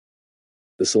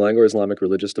The Selangor Islamic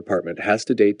Religious Department has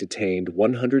to date detained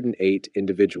 108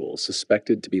 individuals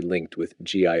suspected to be linked with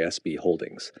GISB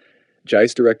Holdings.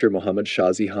 GISE Director Muhammad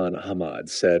Shazihan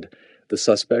Ahmad said the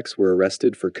suspects were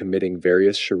arrested for committing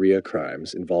various Sharia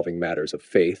crimes involving matters of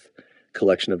faith,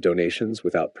 collection of donations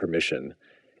without permission,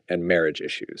 and marriage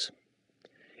issues.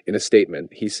 In a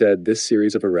statement, he said this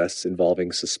series of arrests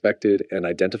involving suspected and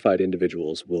identified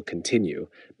individuals will continue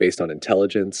based on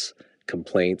intelligence,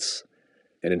 complaints,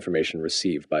 and information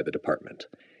received by the department.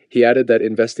 He added that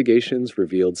investigations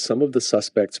revealed some of the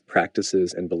suspects'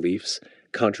 practices and beliefs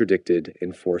contradicted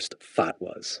enforced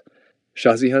fatwas.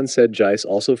 Shazihan said GISE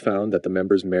also found that the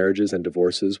members' marriages and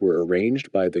divorces were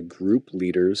arranged by the group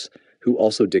leaders who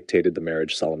also dictated the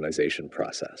marriage solemnization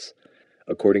process.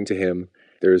 According to him,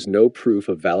 there is no proof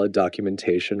of valid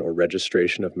documentation or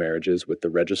registration of marriages with the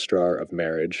Registrar of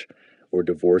Marriage or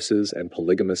divorces and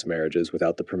polygamous marriages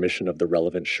without the permission of the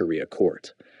relevant Sharia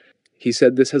court. He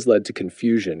said this has led to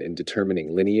confusion in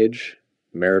determining lineage,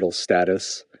 marital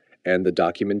status, and the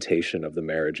documentation of the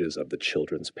marriages of the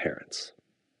children's parents.